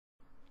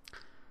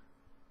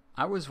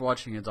I was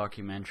watching a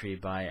documentary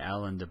by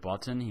Alan de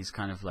Botton. He's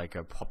kind of like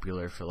a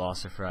popular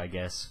philosopher, I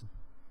guess.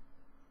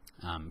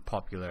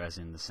 Popular as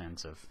in the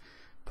sense of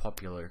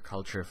popular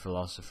culture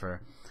philosopher.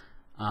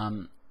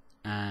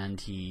 And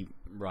he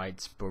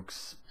writes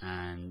books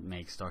and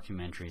makes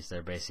documentaries that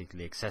are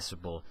basically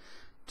accessible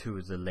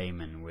to the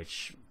layman,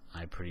 which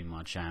I pretty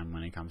much am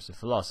when it comes to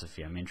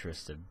philosophy. I'm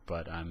interested,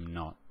 but I'm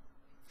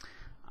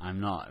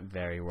not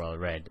very well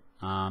read.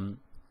 And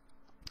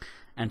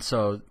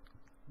so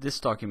this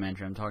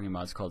documentary I'm talking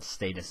about is called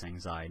Status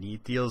Anxiety.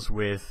 It deals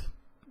with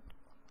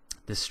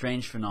this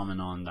strange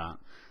phenomenon that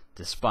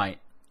despite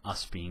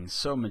us being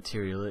so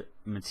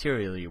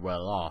materially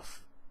well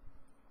off,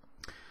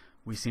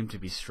 we seem to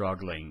be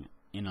struggling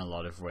in a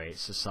lot of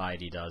ways.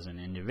 Society does and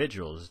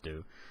individuals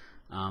do.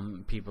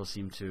 People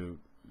seem to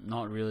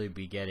not really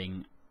be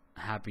getting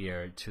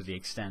happier to the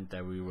extent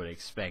that we would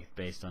expect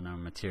based on our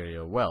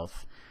material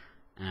wealth.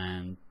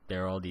 And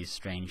there are all these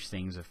strange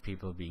things of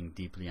people being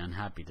deeply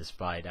unhappy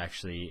despite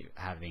actually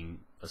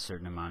having a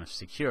certain amount of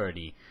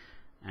security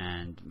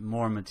and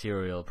more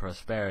material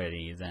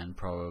prosperity than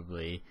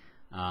probably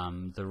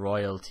the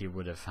royalty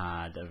would have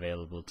had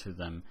available to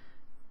them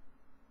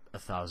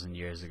 1,000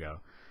 years ago.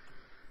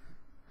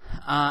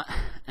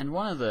 And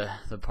one of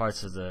the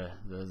parts of the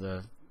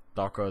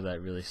doco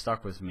that really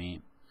stuck with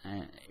me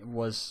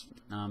was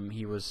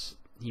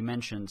he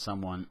mentioned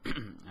someone,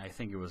 I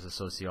think it was a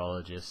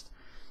sociologist.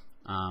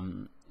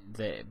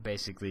 They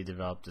basically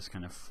developed this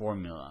kind of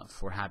formula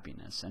for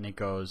happiness, and it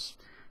goes: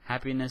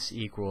 happiness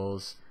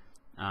equals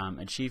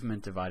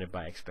achievement divided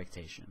by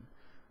expectation.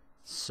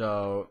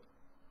 So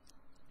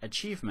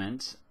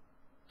achievement,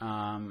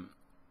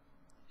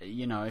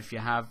 if you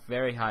have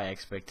very high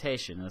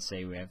expectation, let's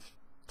say we have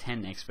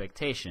 10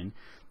 expectation,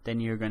 then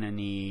you're going to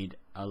need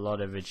a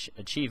lot of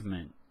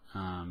achievement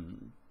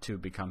to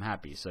become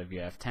happy. So if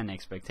you have 10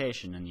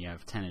 expectation and you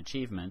have 10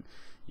 achievement,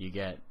 you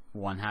get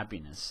 1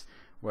 happiness.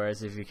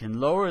 Whereas if you can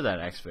lower that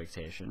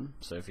expectation,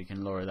 so if you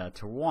can lower that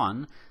to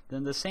 1,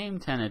 then the same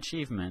 10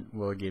 achievement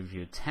will give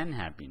you 10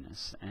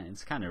 happiness. And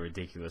it's kind of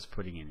ridiculous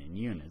putting it in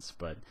units,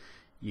 but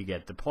you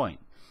get the point.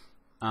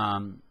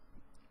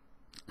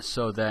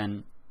 So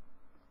then,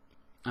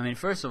 I mean,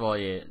 first of all,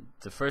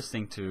 the first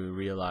thing to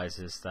realize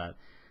is that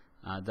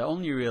the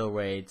only real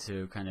way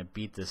to kind of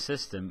beat the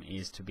system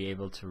is to be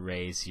able to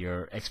raise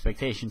your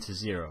expectation to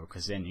 0,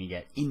 because then you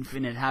get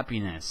infinite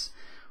happiness.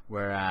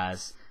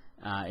 Whereas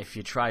if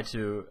you try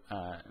to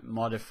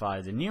modify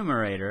the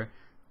numerator,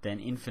 then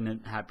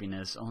infinite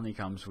happiness only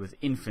comes with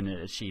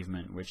infinite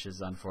achievement, which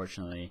is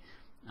unfortunately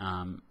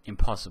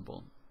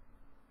impossible.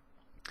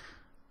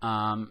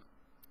 And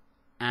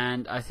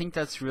I think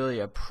that's really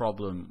a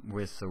problem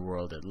with the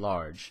world at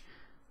large.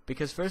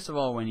 Because first of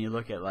all, when you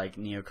look at like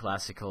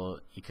neoclassical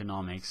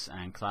economics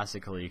and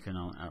classical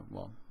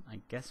well,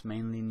 I guess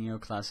mainly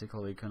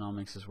neoclassical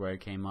economics is where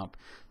it came up.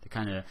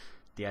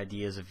 The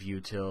ideas of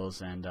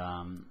utils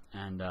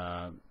and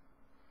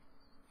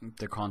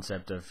the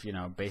concept of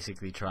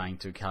basically trying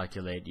to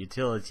calculate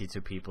utility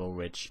to people,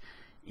 which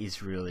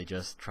is really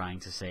just trying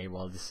to say,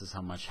 well, this is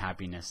how much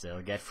happiness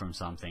they'll get from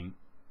something,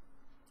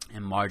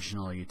 and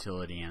marginal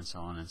utility and so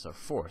on and so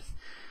forth.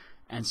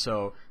 And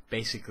so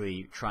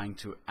basically trying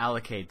to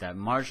allocate that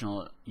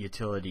marginal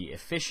utility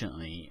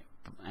efficiently,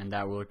 and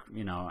that will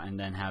and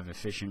then have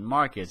efficient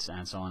markets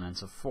and so on and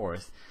so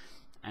forth,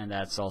 and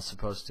that's all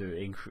supposed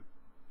to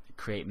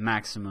create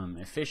maximum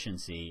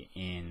efficiency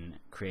in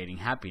creating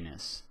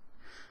happiness.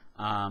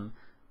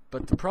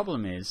 But the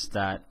problem is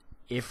that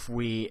if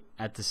we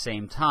at the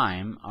same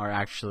time are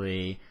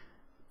actually,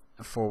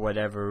 for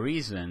whatever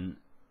reason,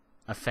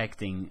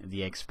 affecting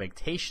the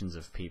expectations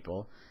of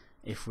people,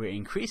 if we're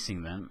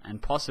increasing them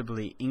and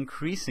possibly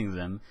increasing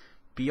them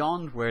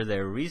beyond where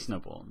they're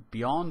reasonable,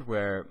 beyond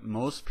where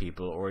most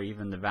people or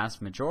even the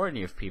vast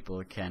majority of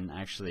people can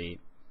actually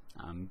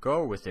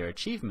go with their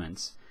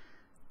achievements,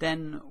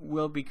 then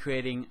we'll be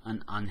creating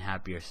an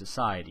unhappier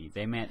society.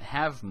 They might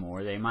have more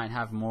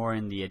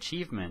in the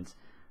achievement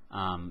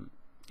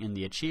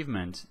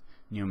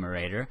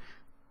numerator,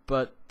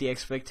 but the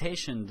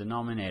expectation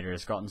denominator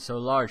has gotten so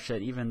large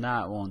that even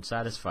that won't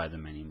satisfy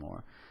them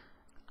anymore.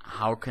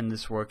 How can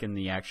this work in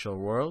the actual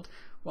world?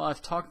 Well,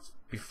 I've talked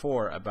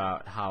before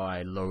about how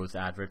I loathe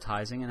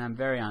advertising, and I'm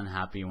very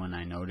unhappy when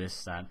I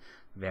notice that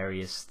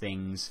various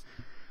things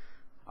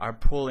are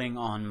pulling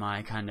on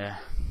my kind of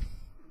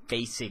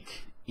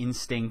basic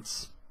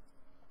instincts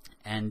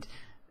and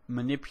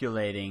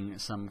manipulating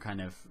some kind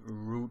of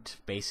root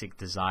basic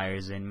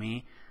desires in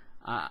me.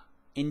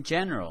 In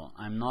general,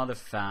 I'm not a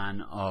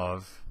fan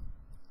of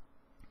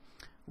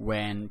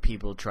when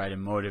people try to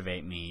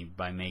motivate me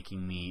by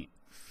making me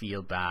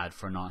feel bad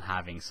for not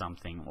having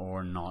something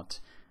or not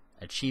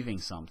achieving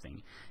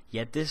something.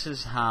 Yet this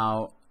is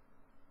how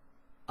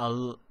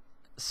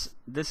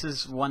this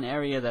is one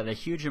area that a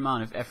huge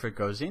amount of effort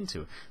goes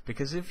into,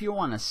 because if you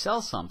want to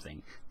sell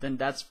something, then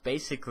that's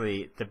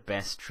basically the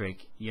best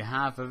trick you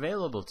have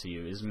available to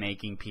you, is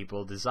making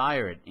people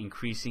desire it,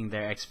 increasing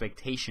their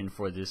expectation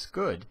for this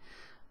good.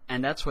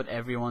 And that's what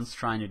everyone's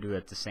trying to do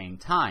at the same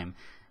time.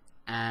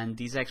 and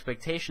these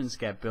expectations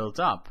get built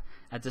up.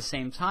 At the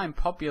same time,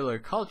 popular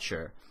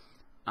culture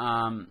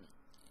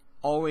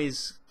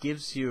always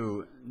gives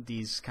you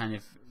these kind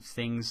of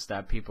things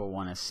that people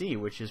want to see,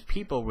 which is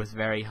people with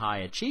very high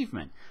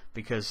achievement,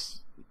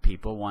 because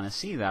people want to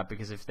see that,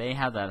 because if they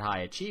had that high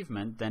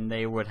achievement, then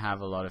they would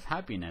have a lot of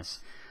happiness.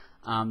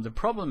 The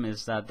problem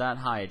is that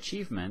high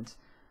achievement,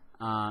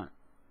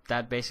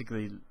 that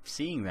basically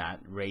seeing that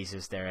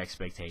raises their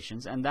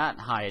expectations, and that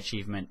high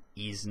achievement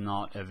is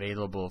not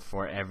available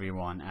for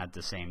everyone at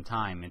the same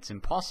time. It's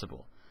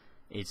impossible.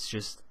 It's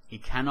just,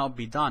 it cannot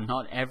be done.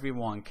 Not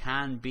everyone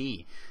can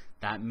be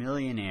that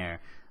millionaire,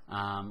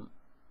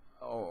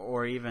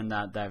 or even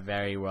that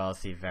very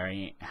wealthy,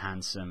 very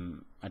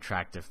handsome,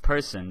 attractive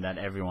person that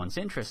everyone's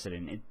interested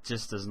in. It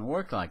just doesn't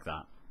work like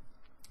that.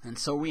 And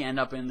so we end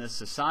up in this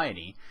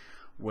society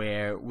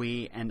where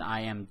and I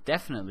am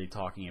definitely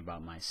talking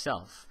about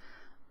myself,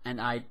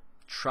 and I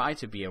try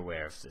to be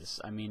aware of this.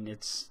 I mean,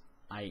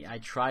 I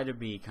try to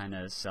be kind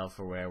of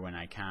self-aware when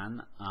I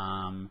can,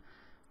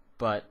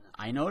 but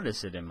I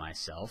notice it in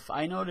myself.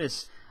 I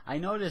notice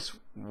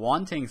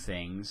wanting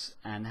things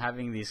and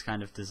having these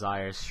kind of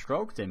desires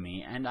stroked in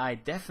me, and I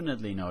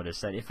definitely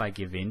notice that if I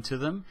give in to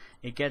them,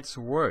 it gets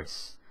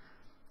worse.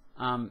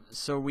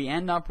 So we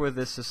end up with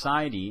a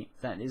society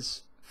that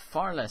is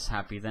far less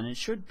happy than it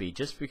should be,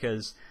 just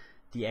because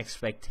the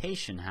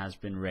expectation has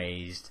been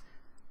raised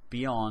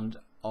beyond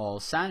all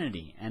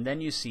sanity. And then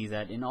you see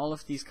that in all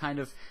of these kind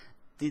of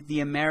the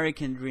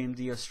American dream,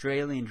 the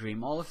Australian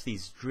dream, all of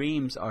these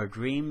dreams are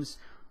dreams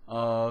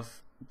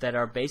that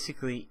are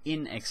basically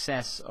in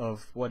excess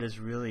of what is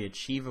really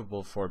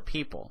achievable for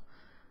people.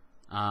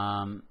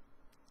 Well,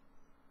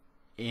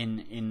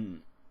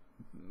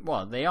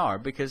 they are,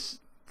 because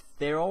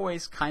they're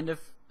always kind of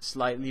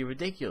slightly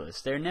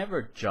ridiculous. They're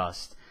never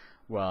just,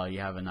 well, you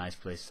have a nice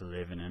place to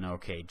live and an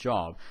okay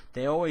job.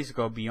 They always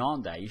go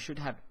beyond that. You should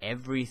have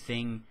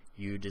everything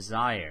you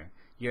desire.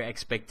 Your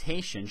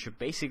expectation should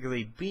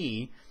basically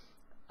be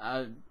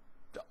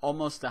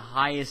almost the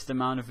highest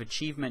amount of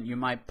achievement you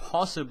might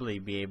possibly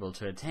be able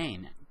to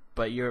attain,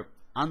 but you're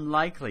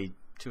unlikely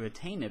to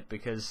attain it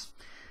because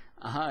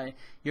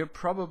you're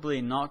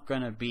probably not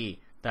going to be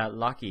that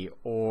lucky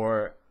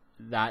or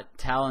that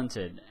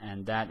talented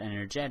and that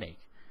energetic.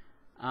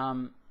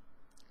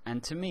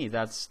 And to me,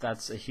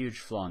 that's a huge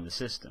flaw in the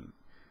system,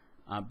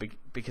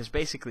 because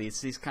basically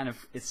it's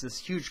this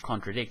huge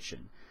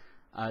contradiction.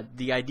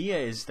 The idea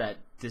is that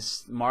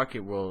this market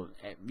will,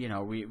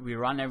 we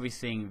run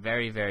everything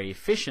very, very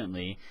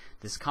efficiently.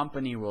 This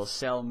company will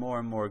sell more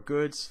and more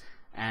goods,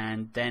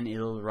 and then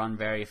it'll run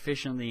very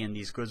efficiently, and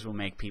these goods will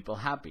make people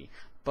happy.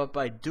 But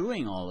by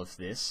doing all of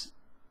this,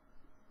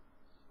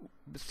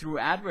 through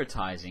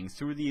advertising,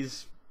 through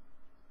these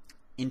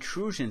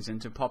intrusions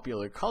into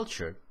popular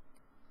culture,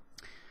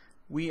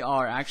 we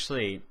are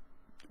actually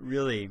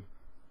really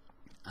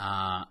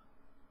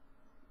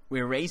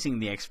we're raising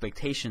the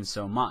expectations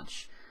so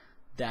much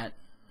that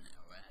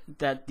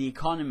the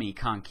economy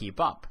can't keep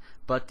up.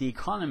 But the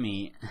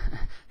economy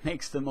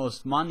makes the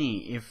most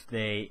money if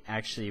they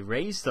actually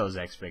raise those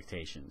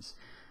expectations,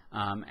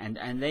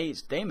 and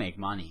they make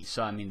money.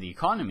 So I mean, the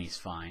economy's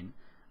fine,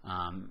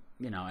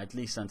 at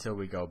least until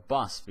we go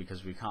bust,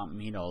 because we can't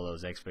meet all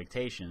those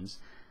expectations,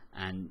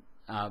 and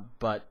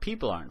but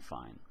people aren't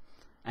fine.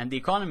 And the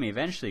economy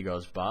eventually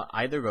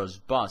either goes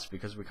bust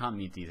because we can't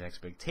meet these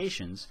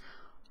expectations,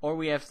 or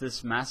we have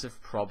this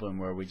massive problem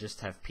where we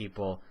just have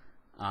people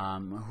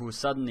who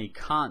suddenly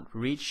can't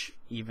reach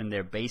even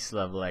their base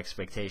level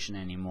expectation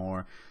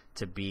anymore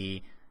to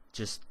be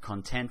just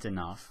content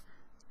enough,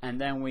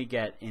 and then we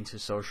get into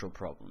social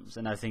problems.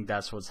 And I think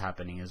that's what's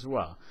happening as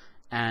well.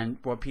 And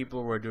what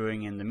people were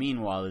doing in the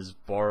meanwhile is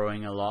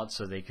borrowing a lot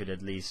so they could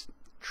at least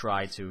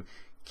try to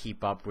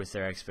keep up with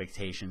their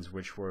expectations,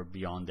 which were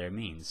beyond their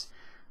means.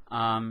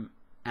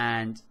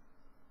 And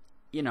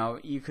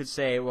you could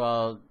say,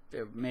 well,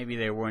 maybe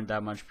they weren't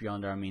that much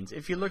beyond our means.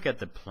 If you look at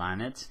the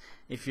planet,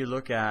 if you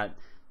look at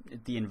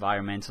the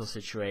environmental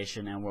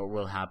situation and what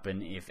will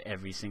happen if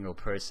every single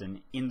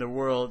person in the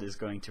world is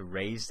going to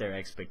raise their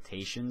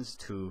expectations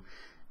to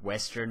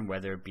Western,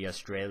 whether it be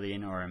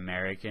Australian or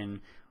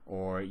American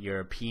or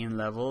European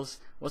levels,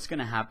 what's going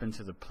to happen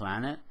to the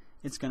planet?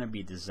 It's going to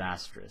be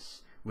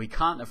disastrous. We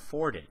can't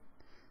afford it.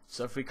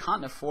 So if we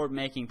can't afford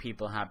making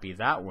people happy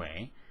that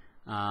way,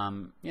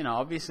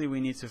 obviously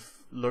we need to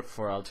look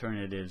for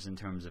alternatives in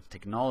terms of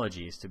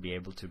technologies to be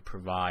able to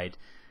provide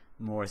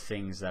more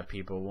things that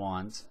people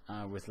want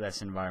with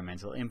less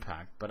environmental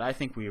impact. But I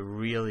think we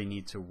really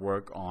need to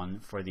work on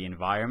for the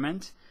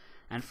environment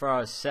and for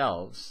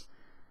ourselves,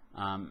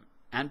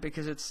 and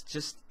because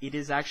it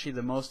is actually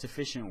the most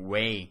efficient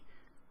way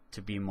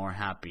to be more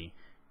happy,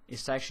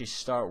 is to actually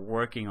start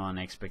working on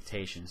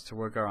expectations, to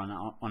work on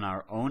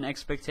our own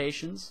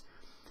expectations,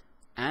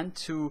 and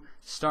to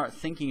start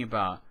thinking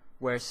about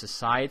where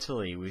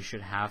societally we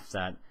should have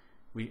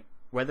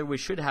whether we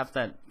should have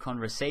that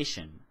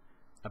conversation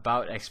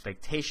about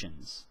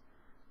expectations,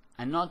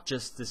 and not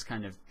just this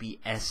kind of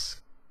BS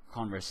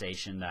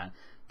conversation that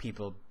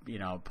people,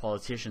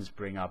 politicians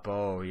bring up,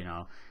 oh,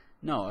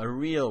 no, a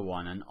real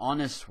one, an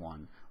honest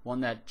one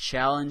that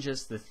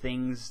challenges the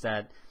things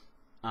that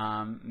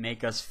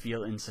make us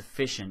feel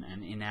insufficient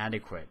and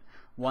inadequate,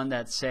 one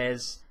that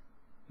says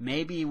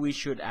maybe we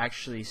should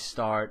actually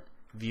start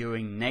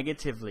viewing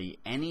negatively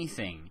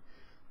anything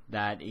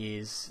that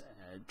is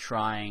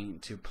trying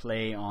to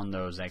play on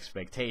those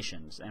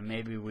expectations, and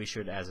maybe we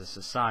should as a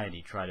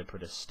society try to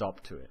put a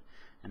stop to it.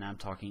 And I'm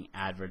talking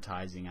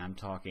advertising, I'm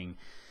talking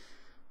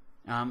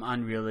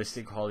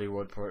unrealistic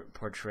Hollywood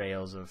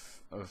portrayals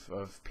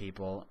of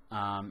people,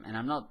 and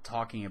I'm not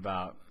talking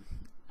about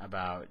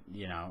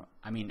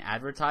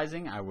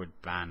advertising. I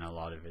would ban a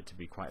lot of it, to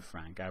be quite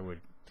frank. I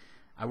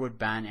would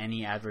ban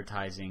any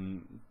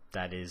advertising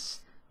that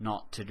is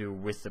not to do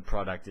with the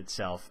product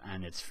itself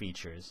and its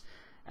features.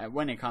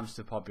 When it comes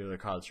to popular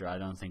culture, I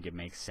don't think it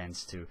makes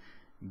sense to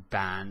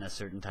ban a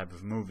certain type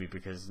of movie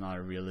because it's not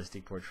a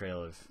realistic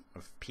portrayal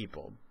of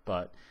people.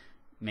 But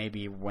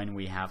maybe when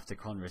we have the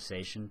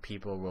conversation,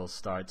 people will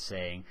start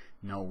saying,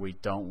 no, we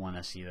don't want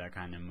to see that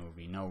kind of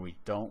movie. No, we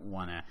don't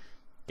want to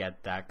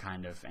get that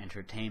kind of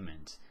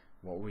entertainment.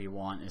 What we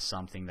want is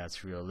something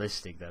that's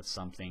realistic, that's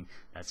something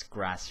that's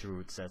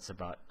grassroots, that's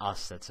about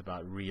us, that's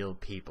about real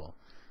people.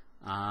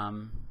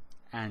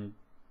 And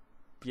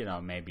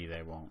maybe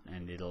they won't,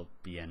 and it'll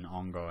be an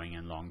ongoing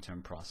and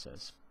long-term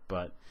process.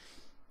 But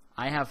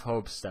I have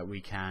hopes that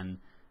we can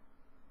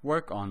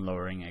work on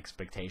lowering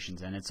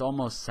expectations, and it's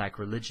almost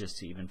sacrilegious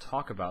to even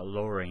talk about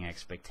lowering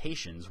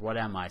expectations. What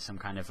am I, some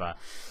kind of a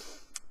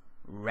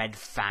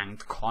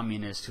red-fanged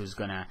communist who's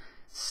gonna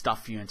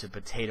stuff you into a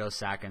potato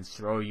sack and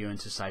throw you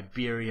into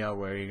Siberia,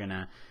 where you're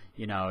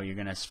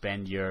gonna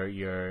spend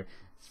your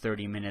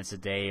 30 minutes a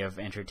day of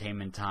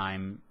entertainment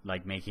time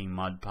like making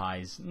mud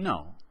pies?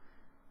 No.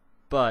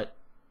 But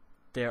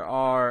there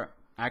are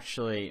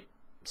actually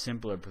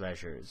simpler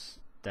pleasures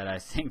that I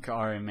think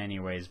are in many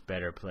ways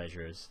better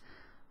pleasures.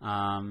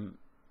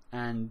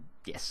 And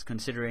yes,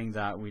 considering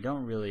that we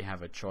don't really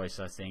have a choice,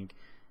 I think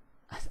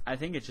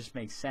it just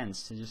makes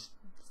sense to just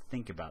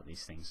think about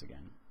these things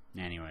again.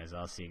 Anyways,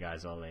 I'll see you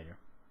guys all later.